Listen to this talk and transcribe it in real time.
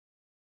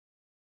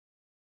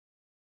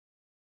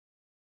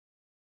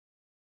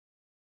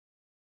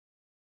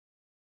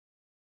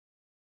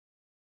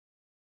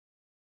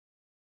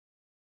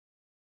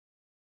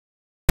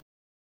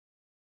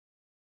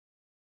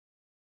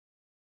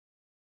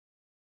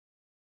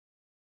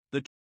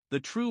The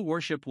True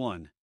Worship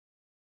 1.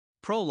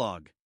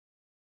 Prologue.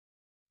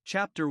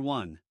 Chapter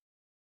 1.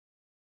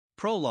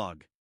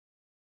 Prologue.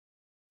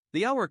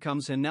 The hour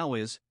comes and now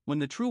is, when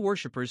the true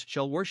worshippers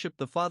shall worship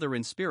the Father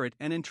in spirit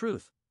and in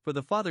truth, for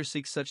the Father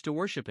seeks such to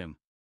worship him.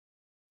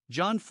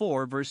 John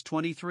 4 verse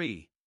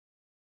 23.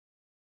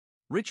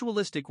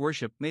 Ritualistic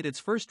worship made its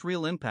first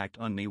real impact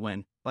on me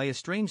when, by a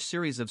strange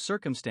series of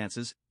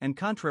circumstances, and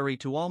contrary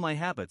to all my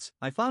habits,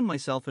 I found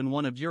myself in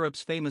one of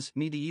Europe's famous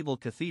medieval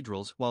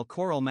cathedrals while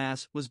choral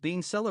mass was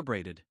being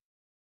celebrated.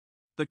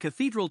 The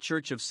Cathedral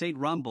Church of St.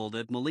 Rombold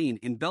at Malines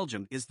in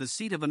Belgium is the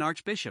seat of an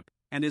archbishop,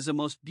 and is a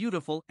most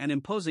beautiful and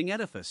imposing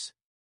edifice.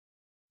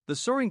 The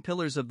soaring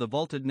pillars of the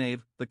vaulted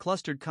nave, the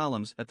clustered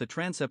columns at the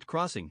transept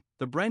crossing,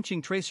 the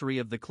branching tracery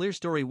of the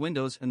clerestory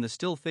windows and the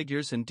still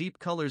figures and deep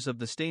colors of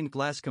the stained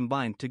glass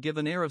combine to give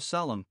an air of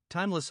solemn,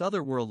 timeless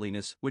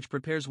otherworldliness which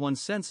prepares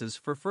one's senses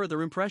for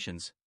further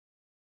impressions.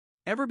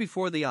 Ever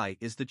before the eye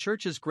is the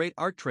church's great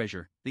art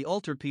treasure, the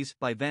altarpiece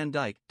by Van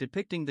Dyck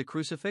depicting the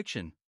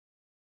crucifixion.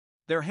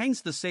 There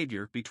hangs the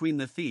Savior between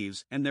the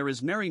thieves, and there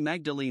is Mary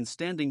Magdalene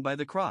standing by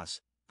the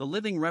cross, the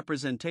living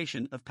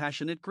representation of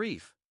passionate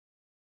grief.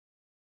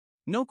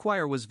 No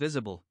choir was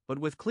visible, but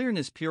with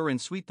clearness pure and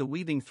sweet the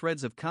weaving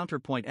threads of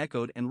counterpoint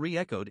echoed and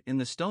re-echoed in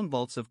the stone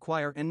vaults of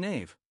choir and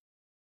nave.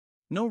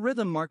 No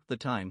rhythm marked the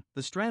time,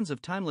 the strands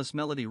of timeless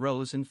melody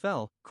rose and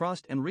fell,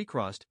 crossed and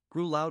recrossed,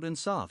 grew loud and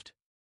soft.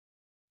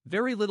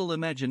 Very little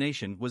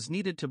imagination was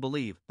needed to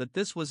believe that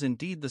this was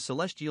indeed the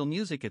celestial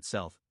music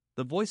itself,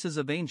 the voices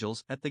of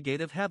angels at the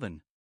gate of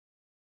heaven.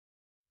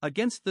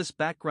 Against this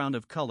background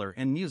of color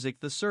and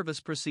music the service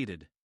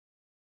proceeded.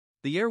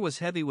 The air was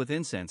heavy with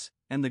incense,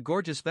 and the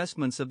gorgeous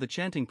vestments of the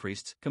chanting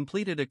priests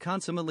completed a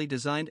consummately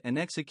designed and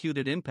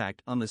executed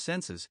impact on the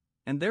senses,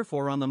 and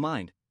therefore on the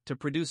mind, to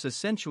produce a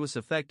sensuous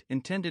effect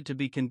intended to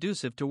be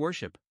conducive to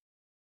worship.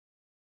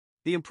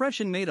 The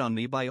impression made on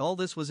me by all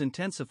this was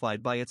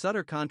intensified by its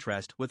utter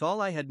contrast with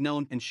all I had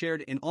known and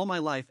shared in all my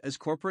life as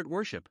corporate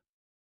worship.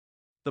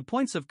 The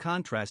points of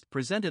contrast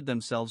presented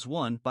themselves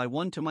one by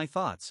one to my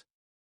thoughts.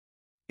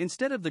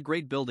 Instead of the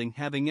great building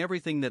having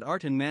everything that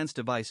art and man's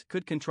device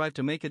could contrive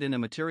to make it in a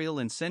material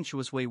and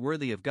sensuous way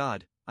worthy of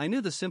God, I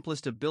knew the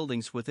simplest of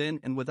buildings within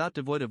and without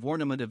devoid of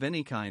ornament of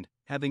any kind,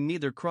 having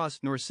neither cross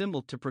nor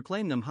symbol to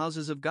proclaim them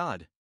houses of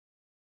God.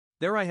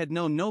 There I had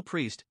known no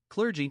priest,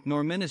 clergy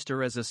nor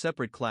minister as a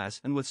separate class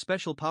and with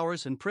special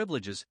powers and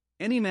privileges.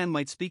 Any man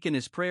might speak in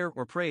his prayer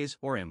or praise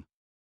or hymn.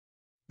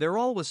 There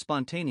all was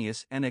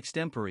spontaneous and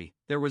extempore,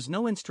 there was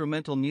no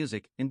instrumental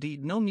music,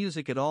 indeed no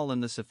music at all in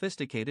the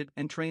sophisticated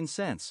and trained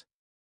sense.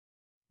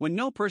 When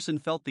no person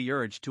felt the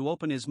urge to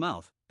open his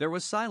mouth, there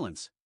was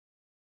silence.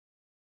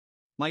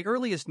 My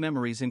earliest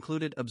memories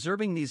included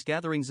observing these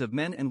gatherings of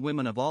men and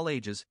women of all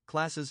ages,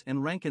 classes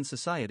and rank in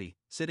society,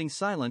 sitting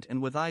silent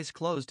and with eyes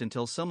closed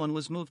until someone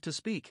was moved to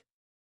speak.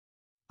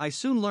 I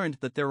soon learned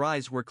that their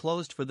eyes were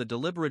closed for the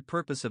deliberate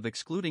purpose of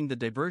excluding the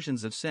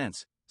diversions of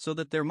sense, so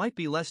that there might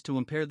be less to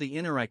impair the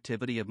inner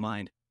activity of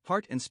mind,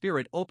 heart and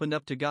spirit opened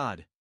up to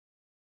God.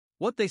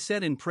 What they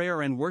said in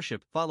prayer and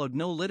worship followed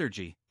no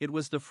liturgy, it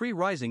was the free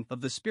rising of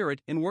the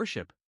Spirit in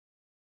worship.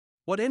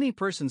 What any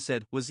person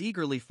said was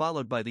eagerly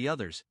followed by the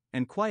others,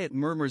 and quiet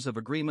murmurs of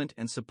agreement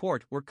and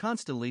support were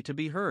constantly to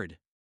be heard.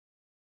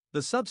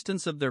 The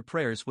substance of their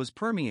prayers was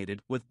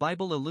permeated with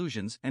Bible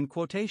allusions and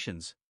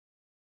quotations.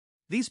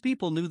 These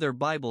people knew their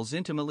Bibles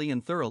intimately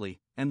and thoroughly,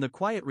 and the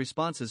quiet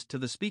responses to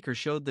the speaker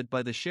showed that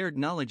by the shared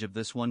knowledge of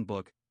this one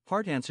book,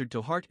 heart answered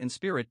to heart and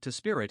spirit to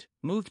spirit,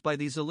 moved by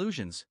these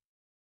allusions.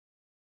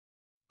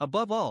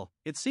 Above all,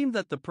 it seemed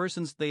that the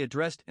persons they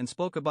addressed and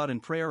spoke about in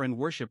prayer and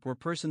worship were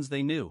persons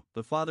they knew,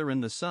 the Father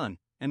and the Son,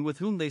 and with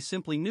whom they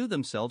simply knew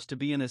themselves to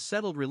be in a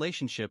settled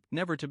relationship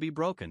never to be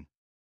broken.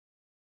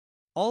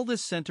 All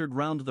this centered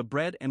round the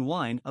bread and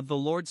wine of the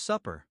Lord's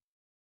Supper.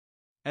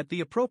 At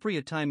the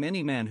appropriate time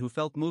any man who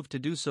felt moved to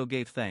do so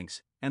gave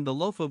thanks, and the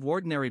loaf of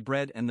ordinary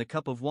bread and the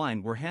cup of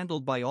wine were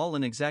handled by all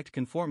in exact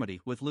conformity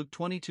with Luke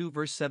 22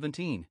 verse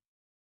 17.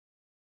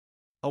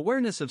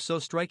 Awareness of so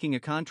striking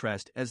a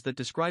contrast as that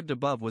described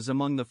above was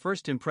among the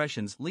first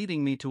impressions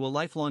leading me to a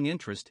lifelong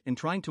interest in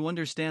trying to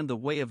understand the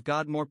way of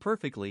God more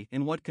perfectly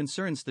in what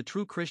concerns the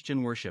true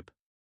Christian worship.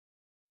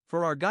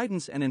 For our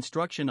guidance and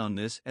instruction on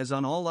this as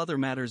on all other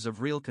matters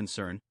of real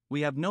concern,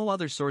 we have no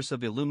other source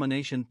of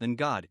illumination than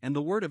God and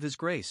the word of His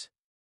grace.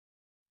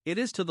 It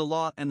is to the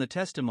law and the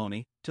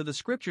testimony, to the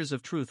scriptures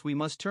of truth we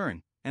must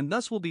turn, and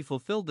thus will be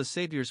fulfilled the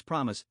Savior's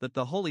promise that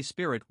the Holy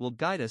Spirit will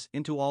guide us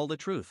into all the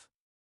truth.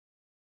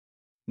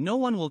 No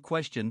one will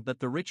question that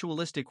the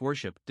ritualistic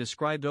worship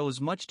described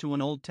owes much to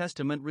an Old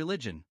Testament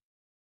religion.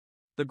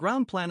 The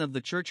ground plan of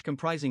the church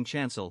comprising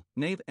chancel,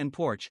 nave and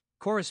porch,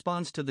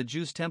 corresponds to the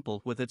Jews'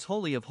 temple with its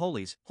Holy of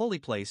Holies, holy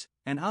place,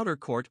 and outer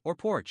court or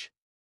porch.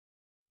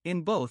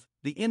 In both,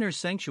 the inner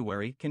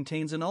sanctuary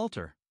contains an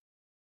altar.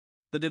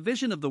 The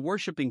division of the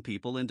worshipping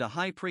people into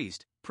high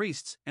priest,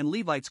 priests, and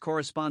Levites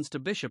corresponds to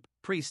bishop,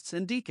 priests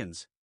and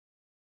deacons.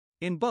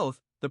 In both,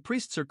 The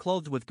priests are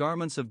clothed with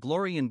garments of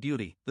glory and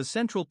beauty. The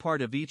central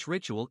part of each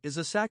ritual is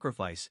a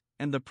sacrifice,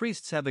 and the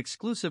priests have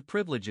exclusive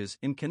privileges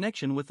in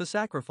connection with the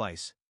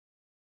sacrifice.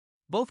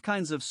 Both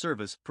kinds of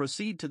service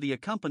proceed to the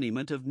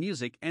accompaniment of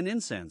music and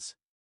incense.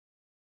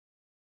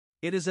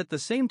 It is at the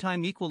same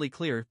time equally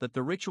clear that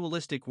the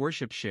ritualistic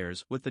worship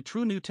shares with the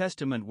true New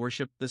Testament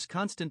worship this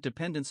constant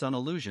dependence on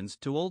allusions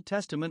to Old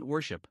Testament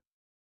worship.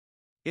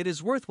 It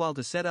is worthwhile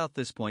to set out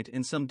this point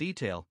in some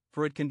detail,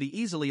 for it can be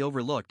easily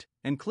overlooked,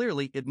 and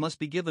clearly it must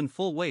be given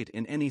full weight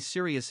in any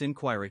serious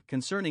inquiry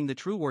concerning the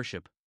true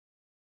worship.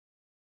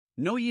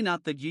 Know ye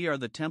not that ye are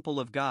the temple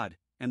of God,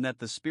 and that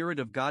the Spirit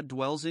of God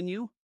dwells in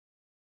you?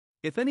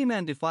 If any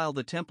man defile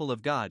the temple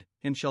of God,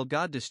 him shall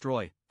God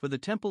destroy, for the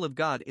temple of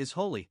God is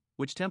holy,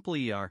 which temple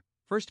ye are.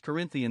 1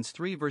 Corinthians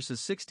 3 verses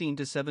 16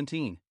 to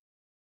 17.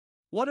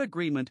 What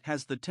agreement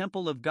has the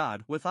temple of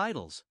God with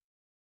idols?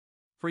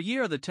 For ye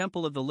are the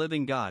temple of the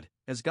living God,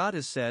 as God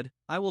has said,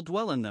 I will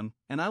dwell in them,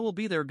 and I will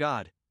be their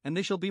God, and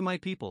they shall be my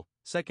people.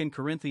 2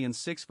 Corinthians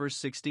 6 verse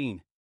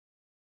 16.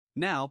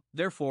 Now,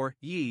 therefore,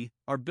 ye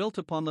are built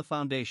upon the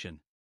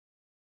foundation.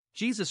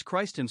 Jesus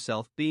Christ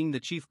himself being the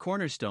chief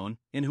cornerstone,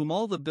 in whom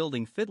all the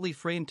building fitly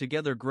framed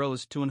together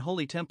grows to an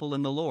holy temple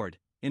in the Lord,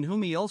 in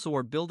whom ye also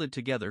are builded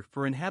together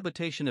for an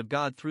habitation of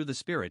God through the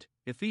Spirit.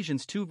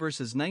 Ephesians 2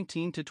 verses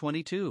 19 to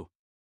 22.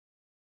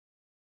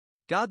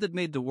 God that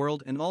made the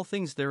world and all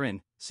things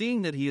therein,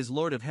 seeing that he is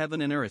Lord of heaven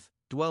and earth,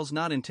 dwells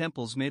not in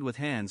temples made with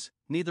hands,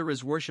 neither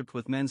is worshipped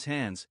with men's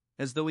hands,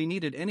 as though he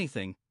needed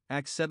anything.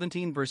 Acts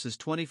 17 verses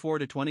 24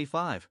 to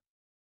 25.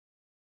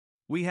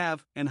 We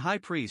have an high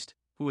priest,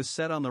 who is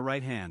set on the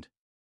right hand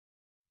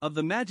of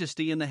the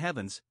majesty in the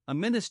heavens, a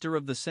minister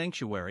of the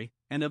sanctuary,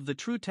 and of the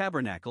true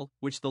tabernacle,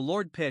 which the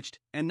Lord pitched,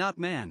 and not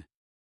man.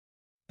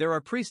 There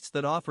are priests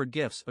that offer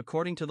gifts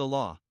according to the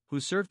law, who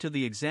serve to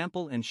the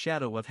example and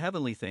shadow of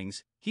heavenly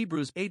things.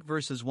 Hebrews 8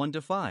 verses 1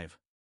 to 5.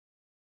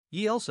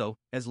 Ye also,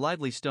 as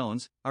lively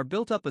stones, are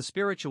built up a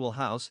spiritual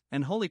house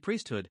and holy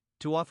priesthood,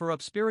 to offer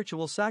up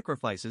spiritual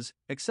sacrifices,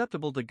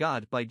 acceptable to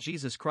God by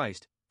Jesus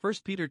Christ. 1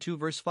 Peter 2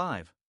 verse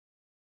 5.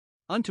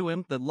 Unto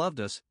him that loved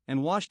us,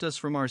 and washed us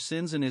from our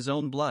sins in his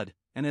own blood,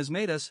 and has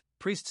made us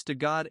priests to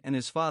God and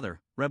his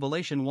Father.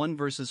 Revelation 1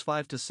 verses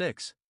 5 to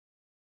 6.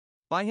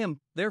 By him,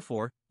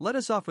 therefore, let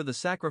us offer the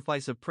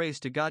sacrifice of praise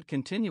to God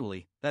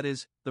continually, that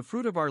is, the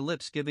fruit of our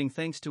lips giving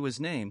thanks to his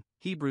name.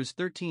 Hebrews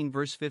 13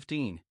 verse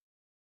 15.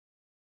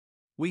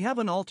 We have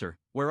an altar,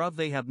 whereof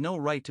they have no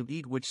right to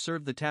eat which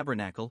serve the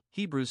tabernacle.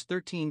 Hebrews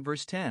 13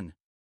 verse 10.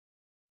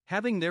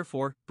 Having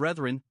therefore,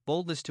 brethren,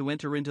 boldness to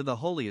enter into the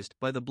holiest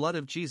by the blood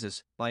of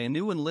Jesus, by a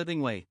new and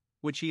living way,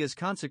 which he has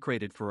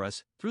consecrated for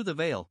us, through the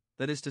veil,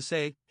 that is to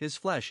say, his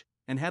flesh,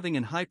 and having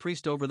an high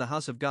priest over the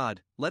house of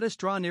God, let us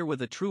draw near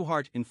with a true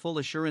heart in full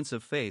assurance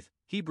of faith.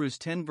 Hebrews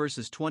 10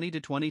 verses 20 to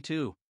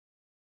 22.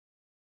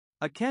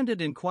 A candid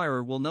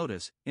inquirer will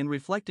notice, in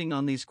reflecting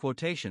on these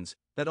quotations,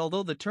 that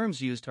although the terms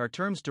used are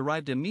terms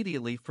derived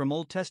immediately from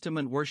Old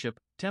Testament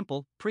worship,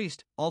 temple,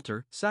 priest,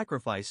 altar,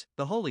 sacrifice,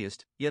 the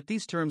holiest, yet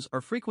these terms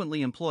are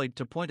frequently employed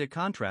to point a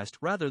contrast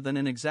rather than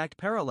an exact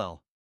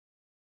parallel.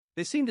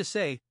 They seem to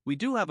say, we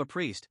do have a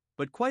priest,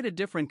 but quite a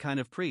different kind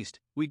of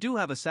priest. We do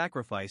have a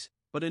sacrifice,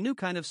 but a new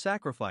kind of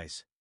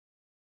sacrifice.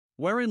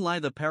 Wherein lie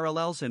the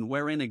parallels and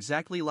wherein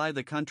exactly lie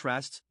the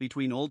contrasts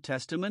between Old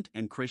Testament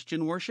and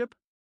Christian worship?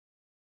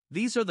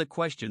 These are the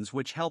questions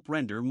which help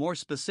render more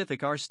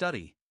specific our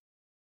study.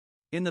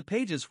 In the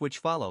pages which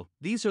follow,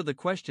 these are the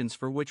questions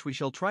for which we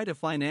shall try to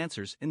find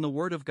answers in the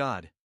Word of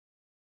God.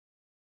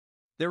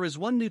 There is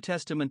one New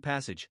Testament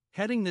passage,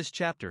 heading this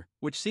chapter,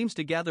 which seems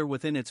to gather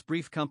within its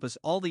brief compass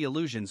all the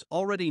allusions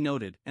already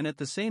noted and at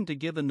the same to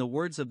give in the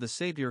words of the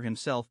Savior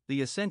himself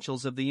the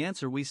essentials of the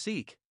answer we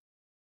seek.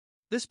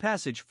 This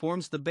passage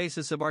forms the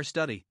basis of our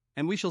study,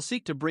 and we shall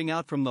seek to bring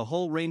out from the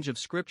whole range of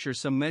Scripture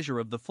some measure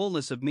of the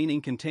fullness of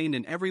meaning contained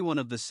in every one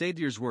of the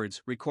Savior's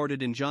words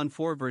recorded in John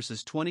 4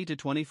 verses 20 to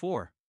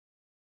 24.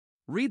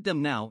 Read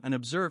them now and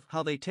observe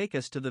how they take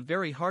us to the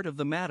very heart of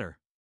the matter.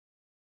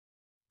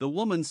 The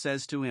woman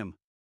says to him,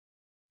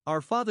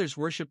 Our fathers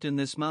worshipped in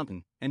this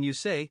mountain, and you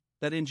say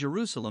that in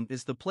Jerusalem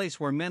is the place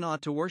where men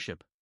ought to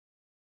worship.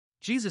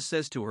 Jesus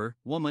says to her,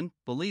 Woman,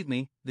 believe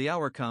me, the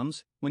hour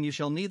comes, when you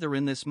shall neither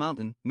in this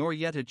mountain, nor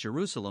yet at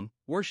Jerusalem,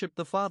 worship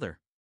the Father.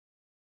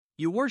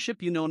 You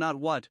worship you know not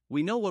what,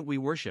 we know what we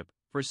worship,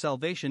 for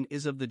salvation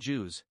is of the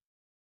Jews.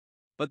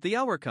 But the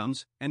hour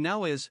comes, and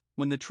now is,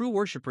 when the true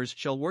worshippers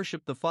shall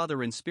worship the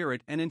Father in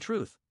spirit and in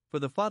truth, for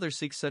the Father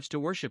seeks such to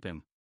worship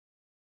him.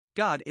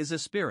 God is a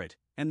spirit,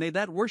 and they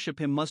that worship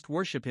him must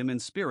worship him in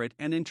spirit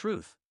and in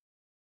truth.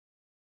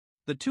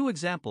 The two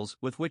examples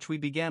with which we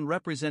began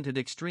represented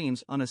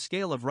extremes on a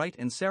scale of rite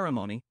and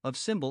ceremony, of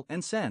symbol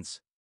and sense.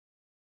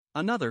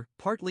 Another,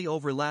 partly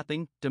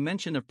overlapping,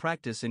 dimension of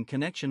practice in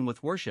connection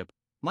with worship,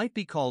 might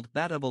be called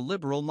that of a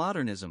liberal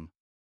modernism.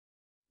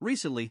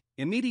 Recently,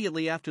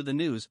 immediately after the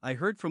news, I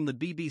heard from the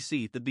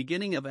BBC the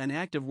beginning of an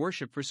act of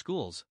worship for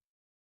schools.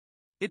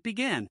 It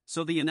began,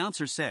 so the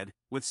announcer said,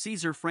 with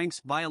Caesar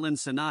Frank's violin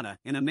sonata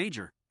in a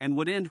major, and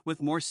would end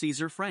with more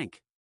Caesar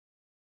Frank.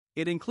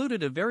 It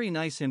included a very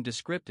nice hymn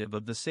descriptive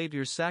of the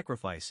Savior's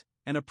sacrifice,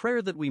 and a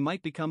prayer that we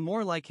might become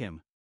more like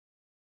him.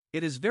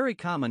 It is very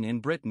common in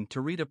Britain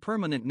to read a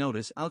permanent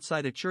notice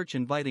outside a church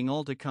inviting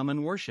all to come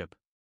and worship.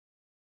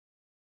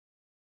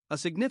 A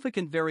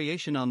significant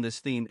variation on this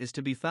theme is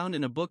to be found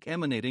in a book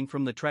emanating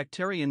from the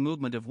Tractarian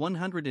movement of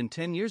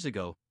 110 years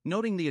ago,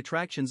 noting the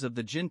attractions of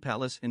the gin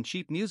palace and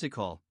cheap music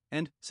hall,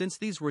 and, since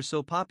these were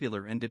so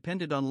popular and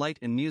depended on light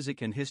and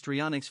music and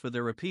histrionics for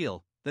their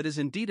appeal, that is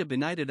indeed a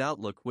benighted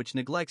outlook which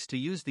neglects to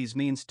use these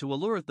means to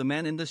allure the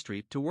man in the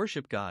street to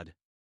worship God.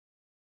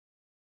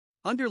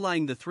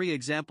 Underlying the three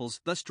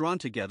examples thus drawn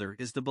together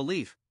is the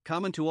belief,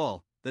 common to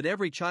all, that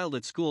every child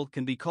at school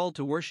can be called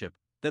to worship,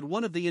 that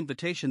one of the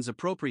invitations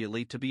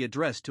appropriately to be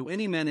addressed to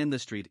any man in the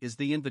street is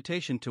the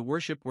invitation to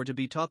worship or to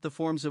be taught the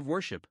forms of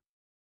worship.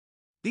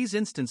 These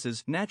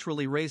instances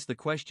naturally raise the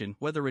question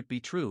whether it be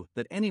true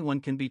that anyone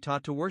can be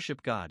taught to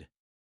worship God.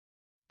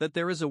 That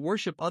there is a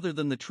worship other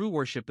than the true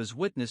worship is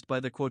witnessed by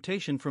the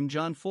quotation from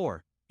John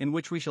 4, in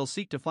which we shall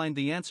seek to find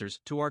the answers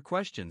to our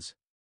questions.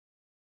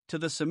 To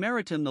the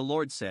Samaritan the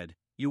Lord said,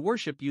 "You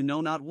worship you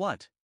know not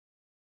what."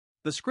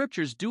 The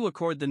scriptures do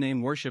accord the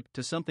name worship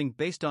to something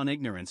based on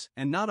ignorance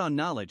and not on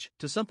knowledge,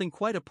 to something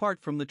quite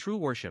apart from the true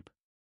worship.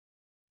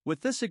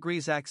 With this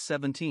agrees Acts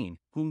 17,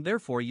 whom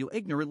therefore you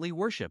ignorantly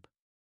worship.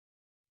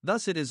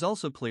 Thus it is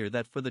also clear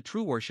that for the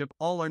true worship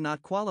all are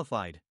not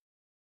qualified.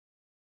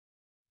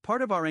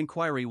 Part of our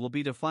inquiry will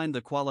be to find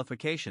the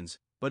qualifications,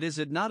 but is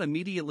it not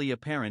immediately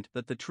apparent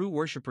that the true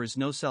worshippers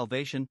know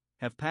salvation,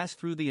 have passed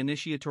through the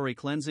initiatory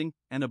cleansing,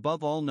 and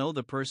above all know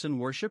the person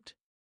worshipped?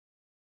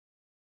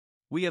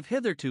 We have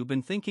hitherto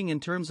been thinking in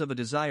terms of a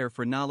desire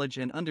for knowledge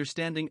and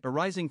understanding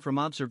arising from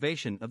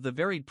observation of the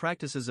varied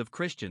practices of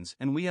Christians,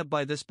 and we have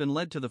by this been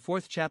led to the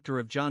 4th chapter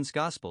of John's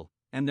Gospel,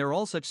 and there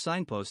all such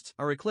signposts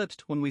are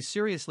eclipsed when we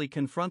seriously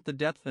confront the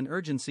depth and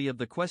urgency of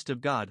the quest of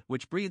God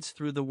which breathes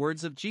through the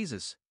words of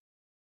Jesus.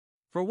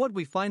 For what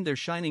we find there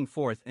shining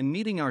forth and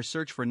meeting our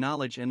search for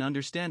knowledge and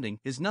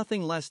understanding is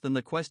nothing less than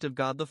the quest of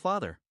God the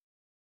Father.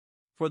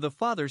 For the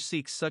Father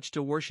seeks such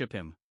to worship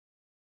him.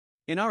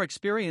 In our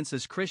experience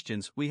as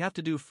Christians, we have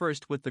to do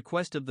first with the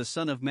quest of the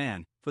Son of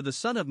Man, for the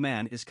Son of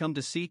Man is come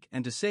to seek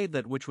and to save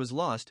that which was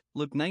lost,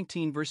 Luke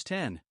 19 verse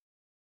 10.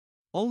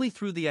 Only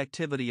through the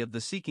activity of the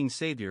seeking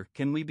Savior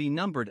can we be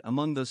numbered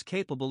among those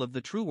capable of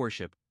the true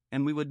worship,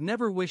 and we would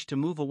never wish to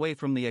move away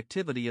from the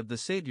activity of the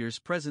Savior's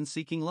present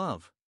seeking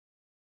love.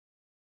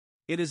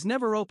 It is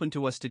never open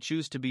to us to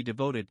choose to be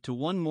devoted to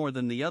one more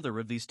than the other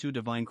of these two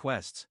divine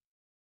quests.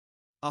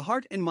 A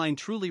heart and mind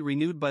truly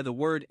renewed by the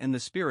Word and the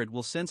Spirit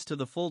will sense to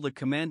the full the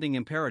commanding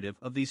imperative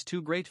of these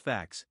two great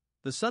facts,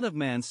 the Son of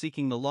Man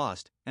seeking the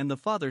lost, and the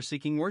Father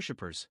seeking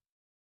worshippers.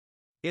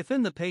 If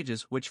in the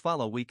pages which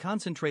follow we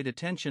concentrate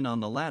attention on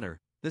the latter,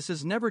 this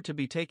is never to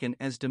be taken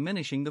as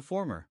diminishing the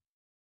former.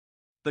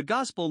 The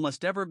gospel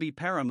must ever be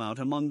paramount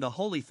among the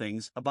holy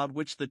things about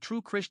which the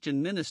true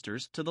Christian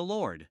ministers to the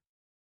Lord.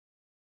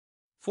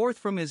 Forth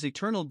from his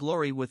eternal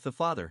glory with the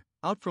Father,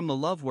 out from the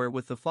love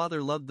wherewith the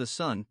Father loved the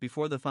Son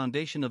before the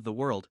foundation of the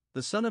world,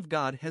 the Son of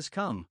God has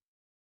come.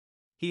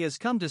 He has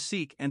come to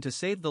seek and to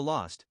save the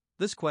lost.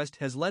 This quest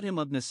has led him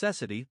of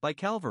necessity by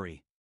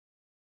Calvary.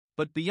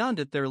 But beyond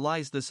it there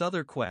lies this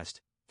other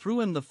quest, through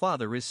him the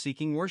Father is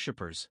seeking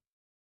worshippers.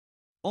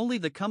 Only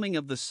the coming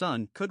of the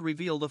Son could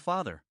reveal the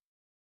Father.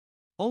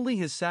 Only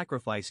his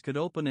sacrifice could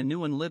open a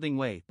new and living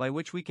way by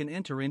which we can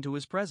enter into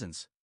his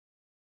presence.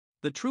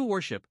 The true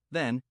worship,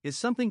 then, is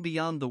something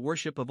beyond the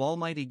worship of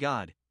Almighty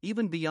God,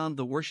 even beyond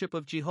the worship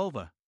of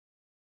Jehovah.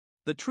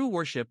 The true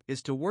worship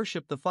is to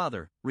worship the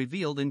Father,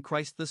 revealed in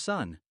Christ the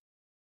Son.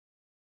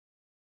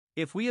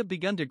 If we have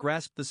begun to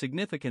grasp the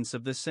significance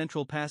of this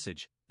central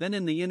passage, then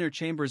in the inner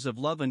chambers of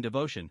love and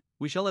devotion,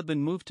 we shall have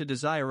been moved to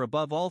desire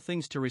above all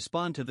things to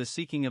respond to the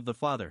seeking of the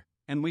Father,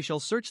 and we shall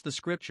search the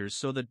Scriptures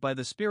so that by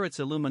the Spirit's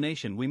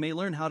illumination we may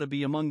learn how to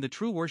be among the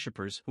true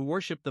worshippers who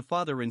worship the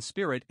Father in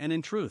spirit and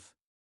in truth.